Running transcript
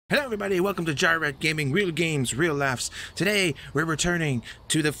Hello everybody, welcome to Red Gaming, real games, real laughs. Today, we're returning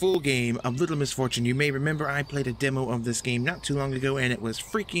to the full game of Little Misfortune. You may remember I played a demo of this game not too long ago and it was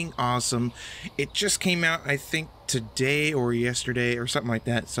freaking awesome. It just came out, I think, today or yesterday or something like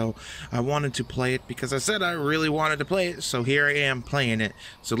that, so I wanted to play it because I said I really wanted to play it, so here I am playing it.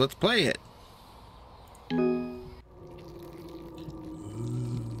 So let's play it.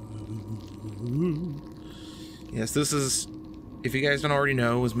 Yes, this is, if you guys don't already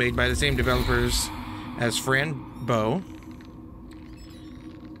know, was made by the same developers as Fran Bow.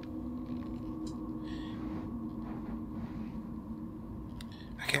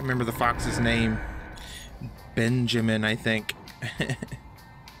 I can't remember the fox's name. Benjamin, I think.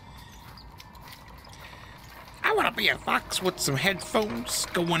 I want to be a fox with some headphones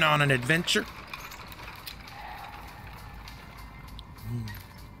going on an adventure.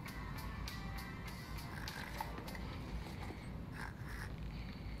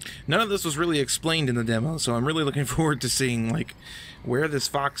 None of this was really explained in the demo, so I'm really looking forward to seeing, like, where this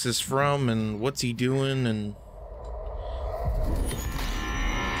fox is from and what's he doing and...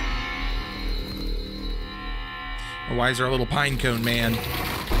 Why is there a little pine cone man?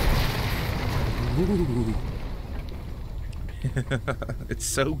 Ooh. It's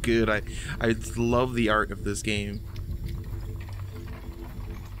so good. I love the art of this game.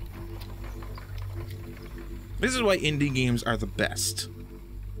 This is why indie games are the best.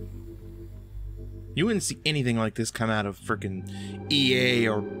 You wouldn't see anything like this come out of frickin' EA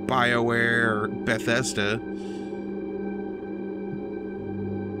or BioWare or Bethesda.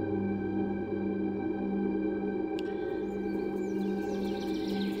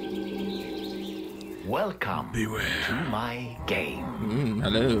 Welcome to my game.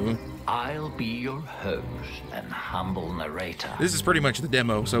 Hello. I'll be your host and humble narrator. This is pretty much the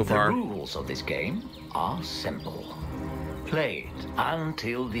demo so far. The rules of this game are simple. Play it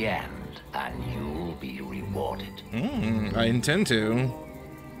until the end, and you'll be rewarded. I intend to.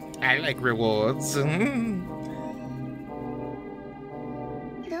 I like rewards.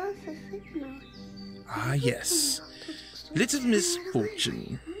 Ah, yes. Little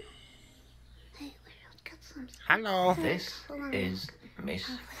Misfortune. Hello. This is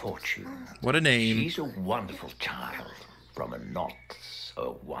Misfortune. What a name. She's a wonderful child from a not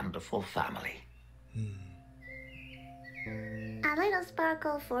so wonderful family. A little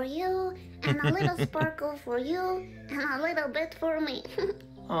sparkle for you, and a little sparkle for you, and a little bit for me.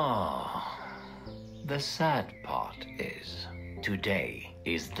 Oh, the sad part is, today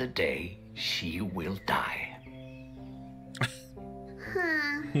is the day she will die.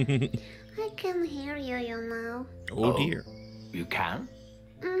 Huh. I can hear you, you know. Oh dear. You can?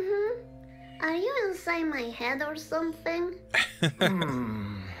 Are you inside my head or something?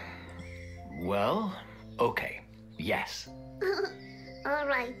 Well, okay. Yes.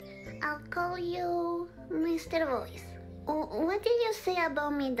 Alright, I'll call you Mr. Voice. What did you say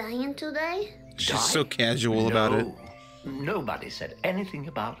about me dying today? She's so casual about it. Nobody said anything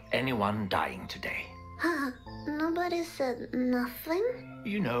about anyone dying today. Huh? Nobody said nothing?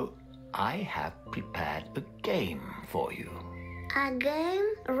 You know, I have prepared a game for you. A game?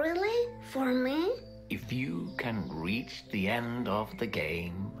 Really? For me? If you can reach the end of the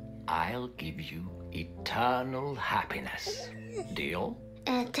game, I'll give you eternal happiness. Deal?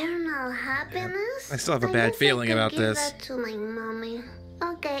 Eternal happiness? I still have a bad feeling about this. Give that to my mommy.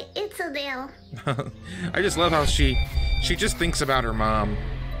 Okay, it's a deal. I just love how she just thinks about her mom.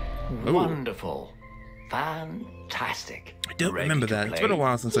 Ooh. Wonderful. Fantastic. I don't remember that. It's been a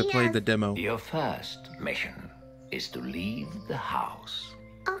while since I played the demo. Your first mission is to leave the house.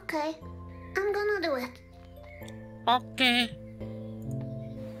 Okay, I'm gonna do it. Okay.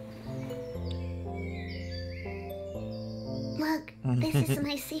 Look, this is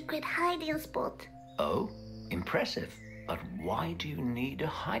my secret hiding spot. Oh, impressive. But why do you need a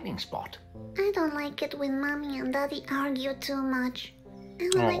hiding spot? I don't like it when Mommy and Daddy argue too much.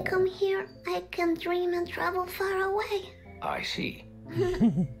 And when I come here, I can dream and travel far away. I see.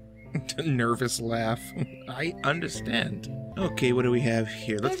 Nervous laugh. I understand. Okay, what do we have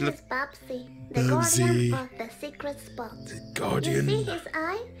here? Let's look. This is Babsy, the guardian of the secret spot. The guardian. You see his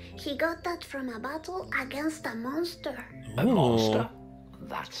eye? He got that from a battle against a monster. A monster?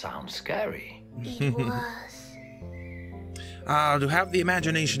 That sounds scary. It was. To have the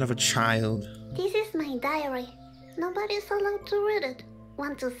imagination of a child. This is my diary. Nobody's allowed to read it.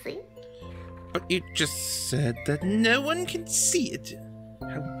 Want to see? But you just said that no one can see it.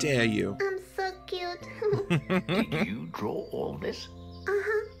 How dare you? I'm so cute. Did you draw all this?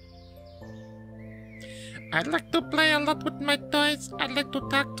 I like to play a lot with my toys. I like to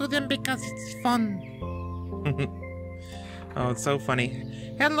talk to them because it's fun. Oh, it's so funny.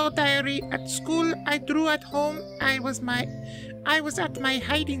 Hello, diary. At school, I drew. At home, I was at my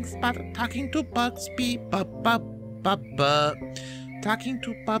hiding spot talking to Bugsby. Talking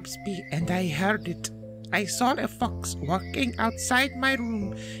to Bugsby, and I heard it. I saw a fox walking outside my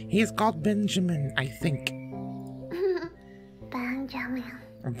room. He's called Benjamin, I think. Benjamin.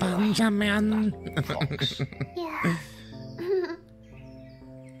 Benjamin. Fox. Yeah.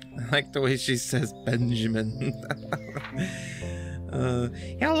 I like the way she says Benjamin.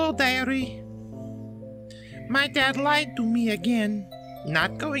 Hello, diary. My dad lied to me again.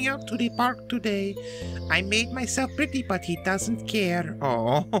 Not going out to the park today. I made myself pretty, but he doesn't care.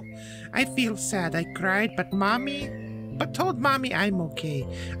 Oh, I feel sad. I cried, but told mommy I'm okay.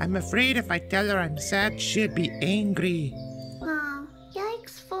 I'm afraid if I tell her I'm sad, she'll be angry. Oh,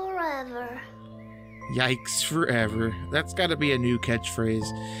 yikes forever. Yikes forever. That's gotta be a new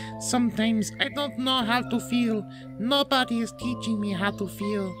catchphrase. Sometimes I don't know how to feel. Nobody is teaching me how to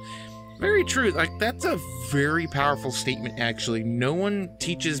feel. Very true. Like, that's a very powerful statement, actually. No one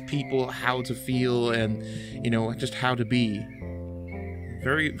teaches people how to feel and, just how to be.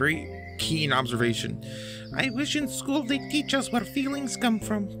 Very, very keen observation. I wish in school they teach us where feelings come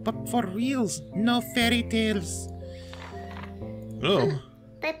from, but for reals, no fairy tales. Oh.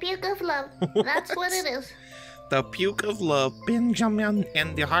 The puke of love. That's what it is. The puke of love. Benjamin,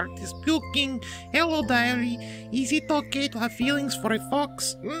 and the heart is puking. Hello, diary. Is it okay to have feelings for a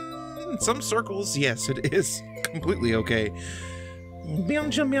fox? In some circles, yes, it is completely okay.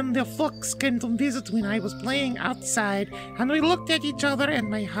 Benjamin the fox came to visit when I was playing outside, and we looked at each other and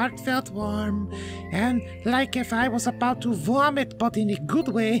my heart felt warm, and like if I was about to vomit, but in a good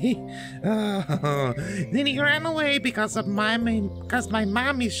way. Then he ran away because my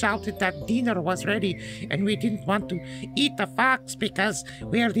mommy shouted that dinner was ready, and we didn't want to eat the fox because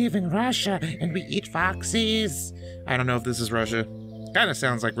we live in Russia and we eat foxes. I don't know if this is Russia. Kind of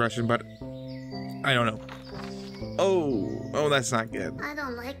sounds like Russian, but I don't know. Oh, that's not good. I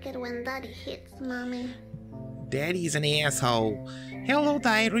don't like it when Daddy hits Mommy. Daddy's an asshole. Hello,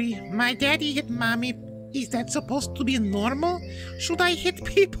 diary. My daddy hit Mommy. Is that supposed to be normal? Should I hit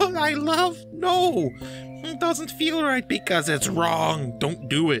people I love? No. It doesn't feel right because it's wrong. Don't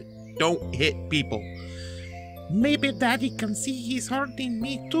do it. Don't hit people. Maybe Daddy can see he's hurting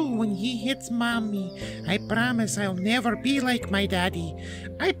me too when he hits Mommy. I promise I'll never be like my daddy.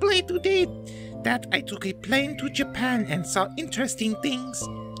 I played today that I took a plane to Japan and saw interesting things.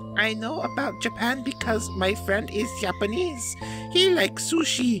 I know about Japan because my friend is Japanese. He likes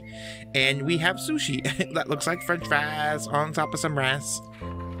sushi. And we have sushi. That looks like French fries on top of some rice.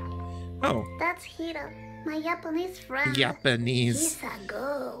 Oh. That's Hiro, my Japanese friend. Japanese. He's a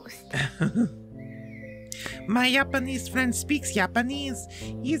ghost. My Japanese friend speaks Japanese.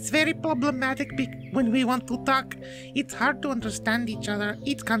 He's very problematic when we want to talk. It's hard to understand each other.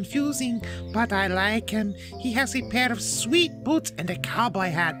 It's confusing, but I like him. He has a pair of sweet boots and a cowboy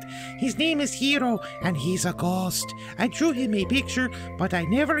hat. His name is Hiro, and he's a ghost. I drew him a picture, but I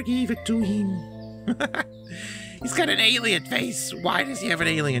never gave it to him. He's got an alien face. Why does he have an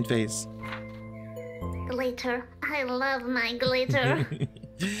alien face? Glitter. I love my glitter.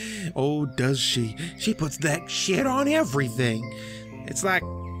 Oh, does she? She puts that shit on everything. It's like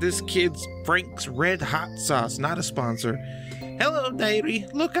this kid's Frank's Red Hot Sauce, not a sponsor. Hello, diary.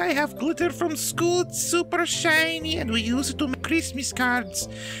 Look, I have glitter from school. It's super shiny, and we use it to make Christmas cards.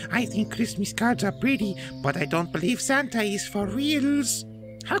 I think Christmas cards are pretty, but I don't believe Santa is for reals.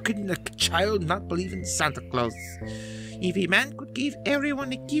 How can a child not believe in Santa Claus? If a man could give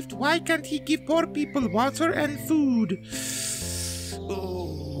everyone a gift, why can't he give poor people water and food?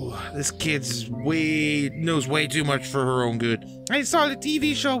 Oh, this kid's knows way too much for her own good. I saw a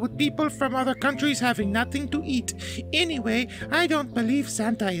TV show with people from other countries having nothing to eat. Anyway, I don't believe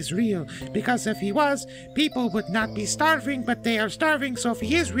Santa is real, because if he was, people would not be starving, but they are starving, so if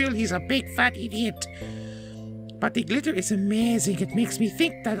he is real, he's a big fat idiot. But the glitter is amazing. It makes me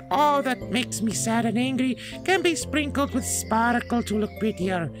think that all that makes me sad and angry can be sprinkled with sparkle to look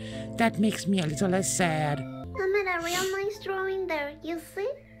prettier. That makes me a little less sad. I made a real nice drawing there, you see?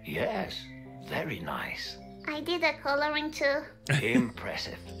 Yes, very nice. I did a coloring too.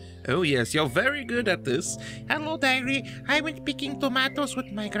 Impressive. Oh yes, you're very good at this. Hello, diary. I went picking tomatoes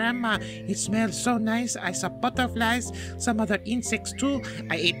with my grandma. It smells so nice. I saw butterflies, some other insects too.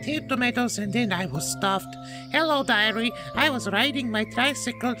 I ate 2 tomatoes and then I was stuffed. Hello, diary. I was riding my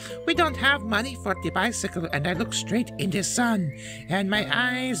tricycle. We don't have money for the bicycle, and I looked straight in the sun, and my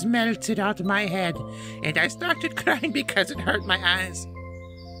eyes melted out of my head, and I started crying because it hurt my eyes.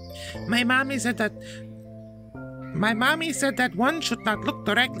 My mommy said that one should not look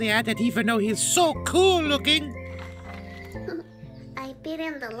directly at it even though he's so cool looking. spit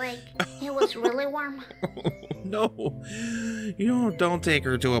in the lake. It was really warm. No, don't take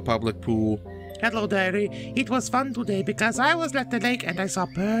her to a public pool. Hello, diary. It was fun today because I was at the lake and I saw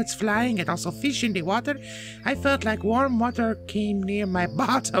birds flying and also fish in the water. I felt like warm water came near my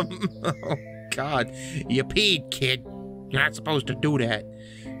bottom. Oh, God. You peed, kid. You're not supposed to do that.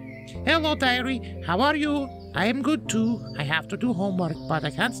 Hello, diary. How are you? I am good, too. I have to do homework, but I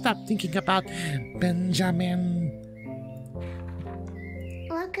can't stop thinking about Benjamin.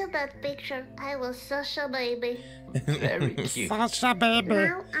 Look at that picture. I was such a baby. Very cute. Such a baby.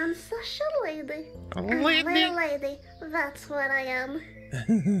 Now I'm such a lady. A little lady. That's what I am.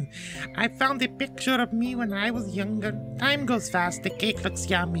 I found a picture of me when I was younger. Time goes fast. The cake looks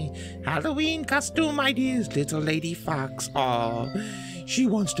yummy. Halloween costume ideas. Little Lady Fox. Aw. She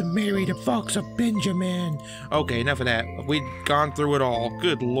wants to marry the Fox of Benjamin. Okay, enough of that. We've gone through it all.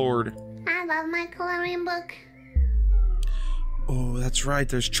 Good Lord. I love my coloring book. Oh, that's right.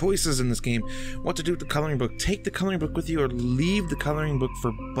 There's choices in this game. What to do with the coloring book. Take the coloring book with you or leave the coloring book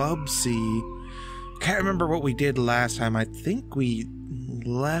for Bubsy. Can't remember what we did last time. I think we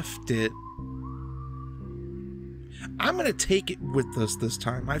left it. I'm going to take it with us this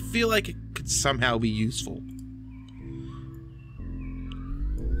time. I feel like it could somehow be useful.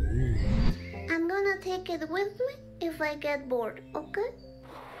 I'm gonna take it with me if I get bored, okay?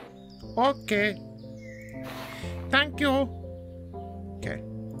 Okay. Thank you. Okay.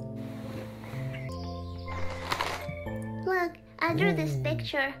 Look, I drew this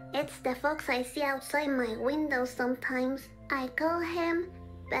picture. It's the fox I see outside my window sometimes. I call him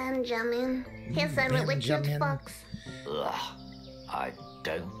Benjamin. He's a really cute fox. Ugh, I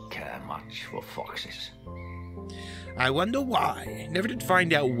don't care much for foxes. I wonder why. Never did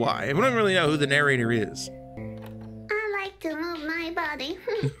find out why. I don't really know who the narrator is. I like to move my body.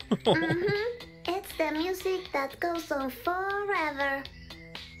 It's the music that goes on forever.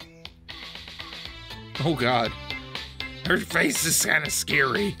 Oh, God. Her face is kind of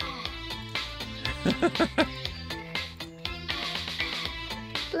scary.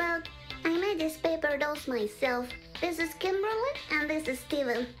 Look, I made these paper dolls myself. This is Kimberly and this is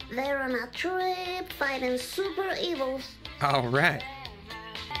Steven. They're on a trip fighting super evils. All right.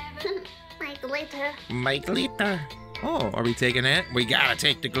 My glitter. My glitter. Oh, are we taking that? We gotta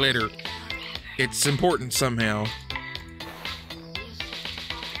take the glitter. It's important somehow.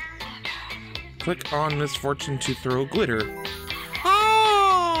 Click on Misfortune to throw glitter.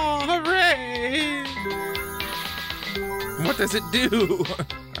 Oh, hooray! What does it do?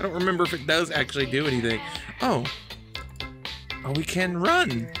 I don't remember if it does actually do anything. Oh, we can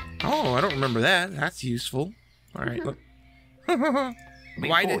run. Oh, I don't remember that. That's useful. All right. Look.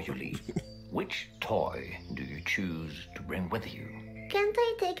 Before you leave, which toy do you choose to bring with you? Can't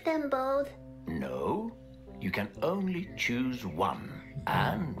I take them both? No, you can only choose one.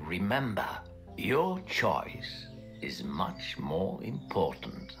 And remember, your choice is much more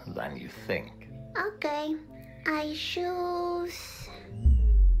important than you think. Okay, I choose...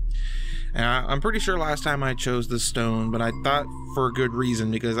 I'm pretty sure last time I chose the stone, but I thought for a good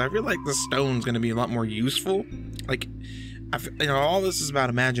reason, because I feel like the stone's going to be a lot more useful. Like, all this is about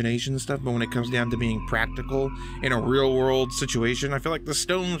imagination and stuff, but when it comes down to being practical in a real-world situation, I feel like the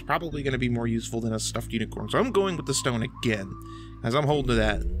stone's probably going to be more useful than a stuffed unicorn. So I'm going with the stone again, as I'm holding to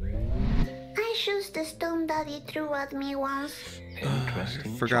that. I choose the stone Daddy threw at me once.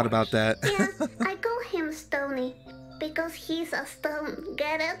 Interesting. Forgot about that. Yeah, I call him Stony, because he's a stone.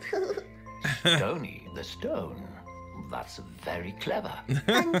 Get it? Stony the stone. That's very clever.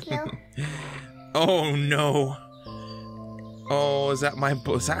 Thank you. Oh no. Oh, is that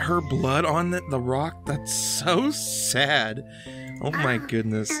her blood on the rock? That's so sad. Oh my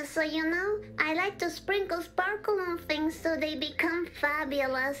goodness. And so I like to sprinkle sparkle on things so they become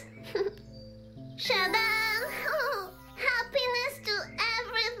fabulous. Shadam! Oh, happiness to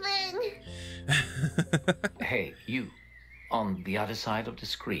everything! Hey, you. On the other side of the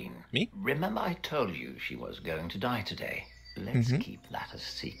screen. Me? Remember I told you she was going to die today? Let's keep that a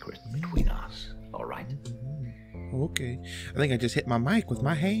secret between us, all right? Okay. I think I just hit my mic with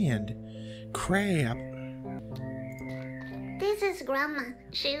my hand. Crap. This is Grandma.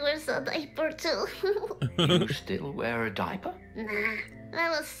 She wears a diaper too. You still wear a diaper? Nah, that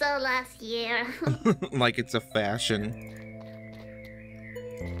was so last year. Like it's a fashion.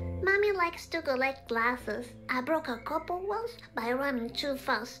 Mommy likes to collect glasses. I broke a couple once by running too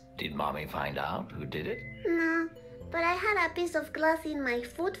fast. Did Mommy find out who did it? No, but I had a piece of glass in my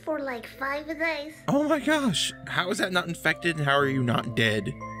foot for like 5 days. Oh my gosh. How is that not infected and how are you not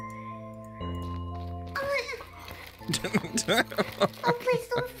dead? Oh, please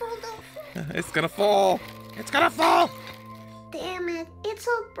don't fall, don't fall. It's gonna fall. It's gonna fall. Damn it. It's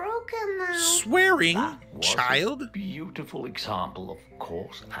all broken now. Swearing, That was child? a beautiful example of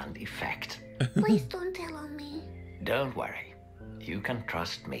cause and effect. Please don't tell on me. Don't worry. You can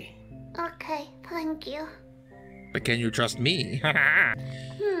trust me. Okay, thank you. But can you trust me? Maybe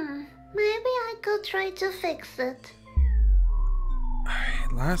I could try to fix it.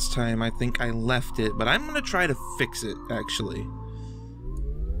 Last time I think I left it, but I'm gonna try to fix it, actually.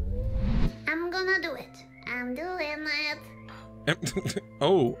 I'm gonna do it. I'm doing it.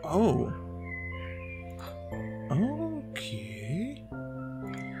 Oh. Okay.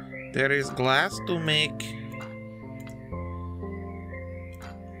 There is glass to make.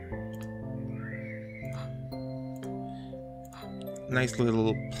 Nice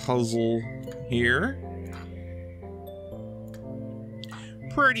little puzzle here.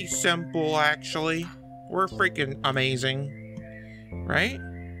 Pretty simple, actually. We're freaking amazing. Right?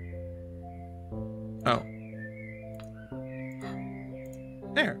 Oh.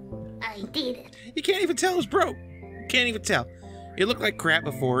 There. I did it. You can't even tell it's broke. You can't even tell. It looked like crap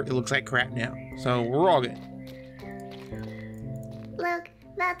before, it looks like crap now. So we're all good. Look,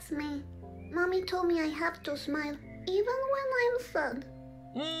 that's me. Mommy told me I have to smile, even when I'm sad.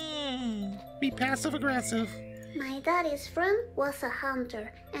 Be passive aggressive. My daddy's friend was a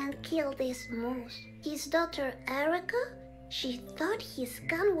hunter and killed this moose. His daughter Erica, she thought his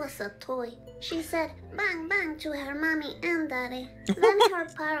gun was a toy. She said bang bang to her mommy and daddy. Then her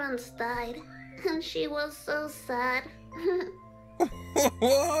parents died, and she was so sad.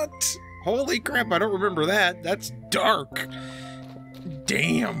 What? Holy crap, I don't remember that. That's dark.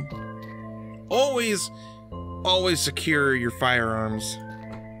 Damn. Always secure your firearms.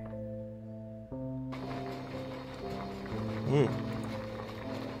 Ooh.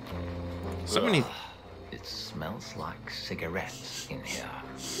 So many. It smells like cigarettes in here.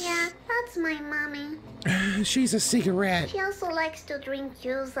 Yeah, that's my mommy. She's a cigarette. She also likes to drink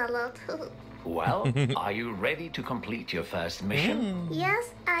juice a lot. Well, are you ready to complete your first mission?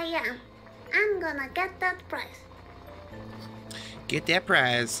 Yes, I am. I'm gonna get that prize. Get that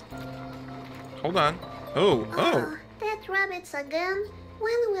prize. Hold on. Oh. Dead rabbits again?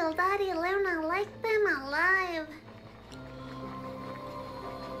 When will Daddy learn I like them alive?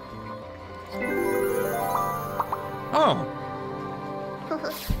 Oh.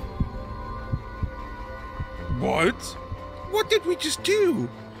 What? What did we just do?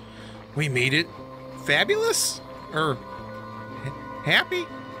 We made it fabulous? Or happy?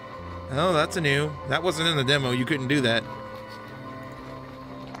 Oh, that's a new. That wasn't in the demo. You couldn't do that.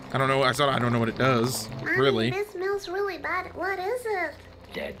 I don't know. I don't know what it does. Mommy, Really. this smells really bad. What is it?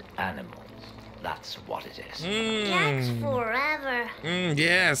 Dead animals. That's what it is. Yikes forever.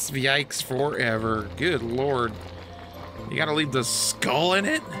 Yes, yikes forever. Good lord. You gotta leave the skull in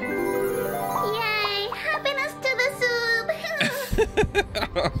it? Yay! Happiness to the soup!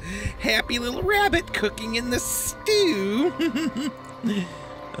 Happy little rabbit cooking in the stew.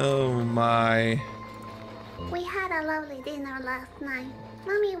 Oh my. We had a lovely dinner last night.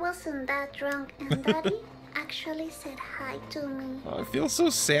 Mommy wasn't that drunk, and Daddy actually said hi to me. Oh, I feel so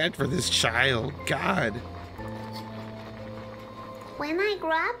sad for this child. God. When I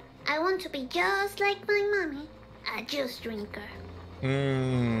grow up, I want to be just like my mommy, a juice drinker.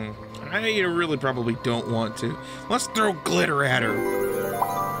 I really probably don't want to. Let's throw glitter at her.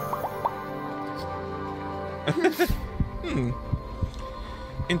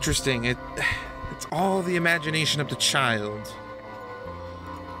 Interesting. It's all the imagination of the child.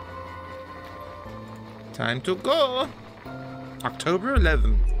 Time to go. October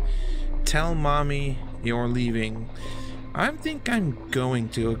 11th. Tell mommy you're leaving. I think I'm going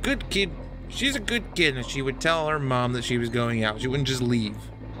to. A good kid. She's a good kid, and she would tell her mom that she was going out. She wouldn't just leave.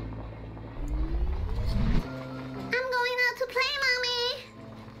 I'm going out to play, Mommy.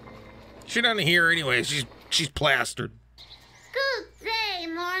 She doesn't hear anyway. She's plastered. Good day,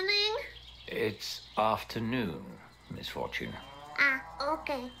 morning. It's afternoon, Misfortune. Ah,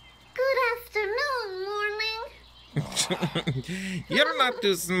 okay. Good afternoon, morning. You're not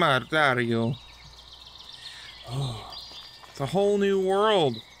too smart, are you? Oh, it's a whole new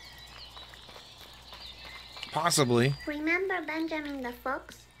world. Possibly. Remember Benjamin the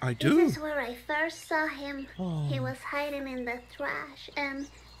Fox? I do. This is where I first saw him. He was hiding in the trash, and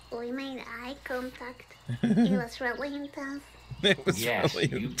we made eye contact. It was really intense. It was Yes, really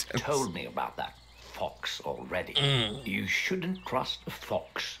you intense. told me about that fox already. You shouldn't trust a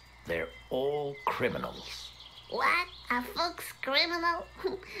fox. They're all criminals. What? A fox criminal?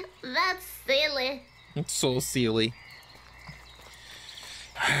 That's silly. It's so silly.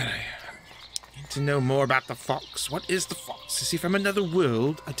 Need to know more about the fox. What is the fox? Is he from another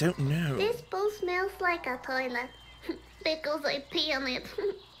world? I don't know. This pool smells like a toilet. because I pee on it.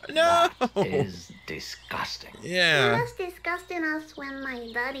 No! That is disgusting. Yeah. Not as disgusting as when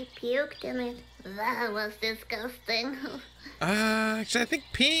my daddy puked in it. That was disgusting. Actually, I think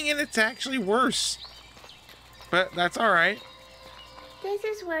peeing in it's actually worse. But that's alright. This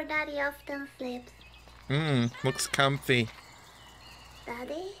is where daddy often sleeps. Looks comfy.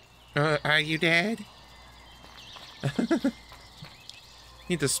 Daddy? Are you dead?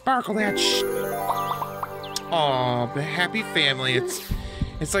 Need to sparkle that Aw, the happy family.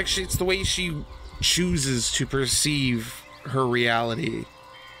 It's like it's the way she chooses to perceive her reality.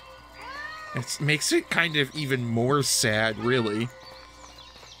 It makes it kind of even more sad, really.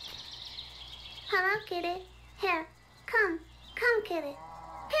 Hello, kitty. Here, come, kitty.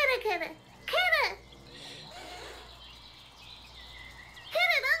 Kitty, kitty, kitty.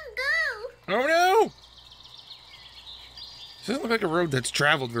 Kitty, don't go. Oh no! This doesn't look like a road that's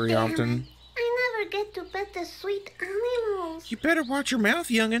traveled very often. I never get to pet the sweet animals. You better watch your mouth,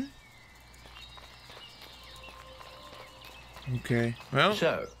 youngin'. Okay, well...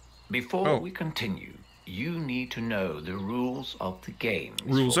 So, before we continue, you need to know the rules of the game.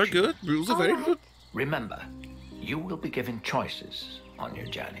 Rules are good. Rules are very good. Remember, you will be given choices on your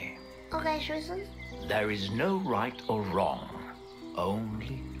journey. Okay, choices? There is no right or wrong,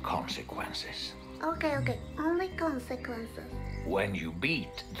 only consequences. Okay, only consequences. When you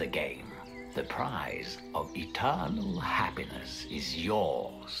beat the game, the prize of eternal happiness is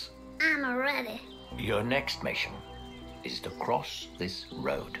yours. I'm ready. Your next mission is to cross this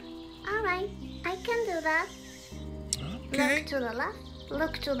road. Alright, I can do that. Okay. Look to the left,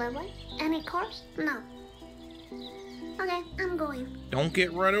 look to the right. Any course? No. Okay, I'm going. Don't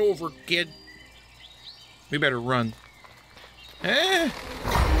get run over, kid. We better run. Eh?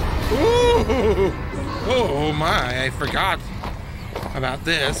 Ooh! Oh my, I forgot about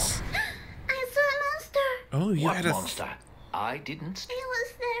this. I saw a monster. Oh, you What had a... monster? I didn't. It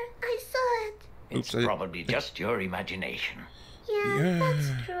was there. I saw it. It's Oops, probably just your imagination. Yeah,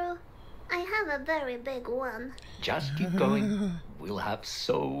 that's true. I have a very big one. Just keep going. We'll have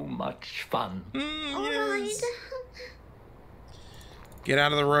so much fun. Alright. Yes. Get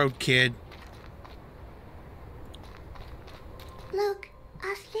out of the road, kid. Look,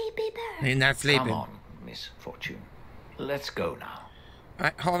 a sleepy bird. Ain't not sleeping. Come on, Miss Fortune. Let's go now.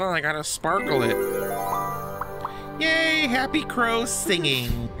 Hold on, I gotta sparkle it. Yay, happy crow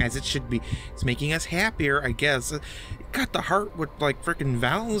singing, as it should be. It's making us happier, I guess. Got the heart with, like, freaking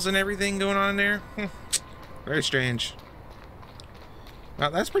vowels and everything going on there. Very strange.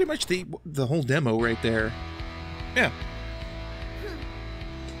 Well, that's pretty much the whole demo right there. Yeah.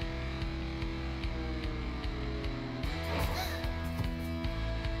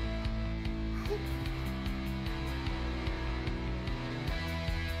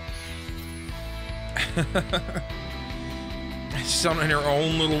 She's in her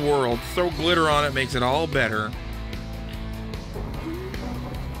own little world. Throw glitter on it, makes it all better.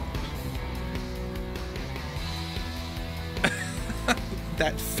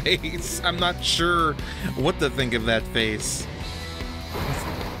 That face. I'm not sure what to think of that face.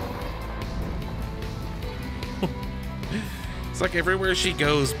 It's like everywhere she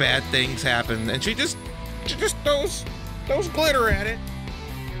goes, bad things happen, and she just throws glitter at it.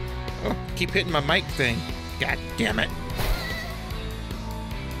 Oh, keep hitting my mic thing. God damn it.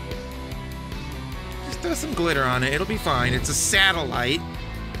 Just throw some glitter on it. It'll be fine. It's a satellite.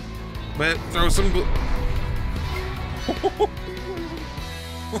 But throw some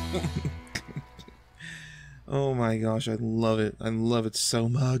Oh my gosh, I love it. I love it so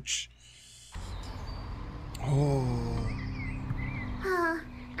much. Oh.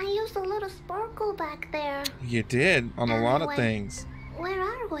 I used a little sparkle back there. You did on a lot of Anyway. things. Where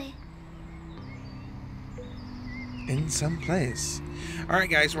are we? In some place. Alright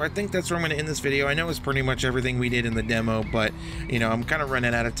guys, well I think that's where I'm going to end this video. I know it's pretty much everything we did in the demo, but you know, I'm kind of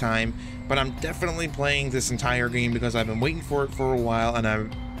running out of time. But I'm definitely playing this entire game because I've been waiting for it for a while, and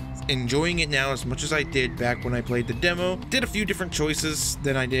I'm enjoying it now as much as I did back when I played the demo. Did a few different choices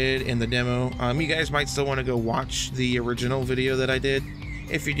than I did in the demo. You guys might still want to go watch the original video that I did.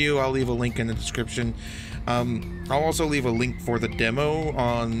 If you do, I'll leave a link in the description. I'll also leave a link for the demo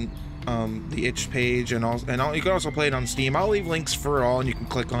on the itch page, and you can also play it on Steam. I'll leave links for it all, and you can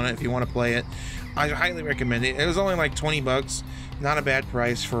click on it if you want to play it. I highly recommend it. It was only like 20 bucks. Not a bad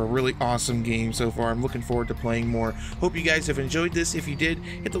price for a really awesome game so far. I'm looking forward to playing more. Hope you guys have enjoyed this. If you did,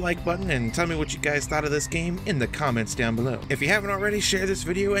 hit the like button and tell me what you guys thought of this game in the comments down below. If you haven't already, share this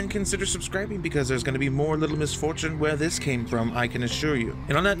video and consider subscribing, because there's going to be more Little Misfortune where this came from, I can assure you.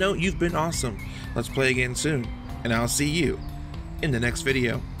 And on that note, you've been awesome. Let's play again soon, and I'll see you in the next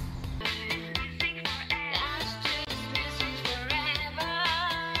video.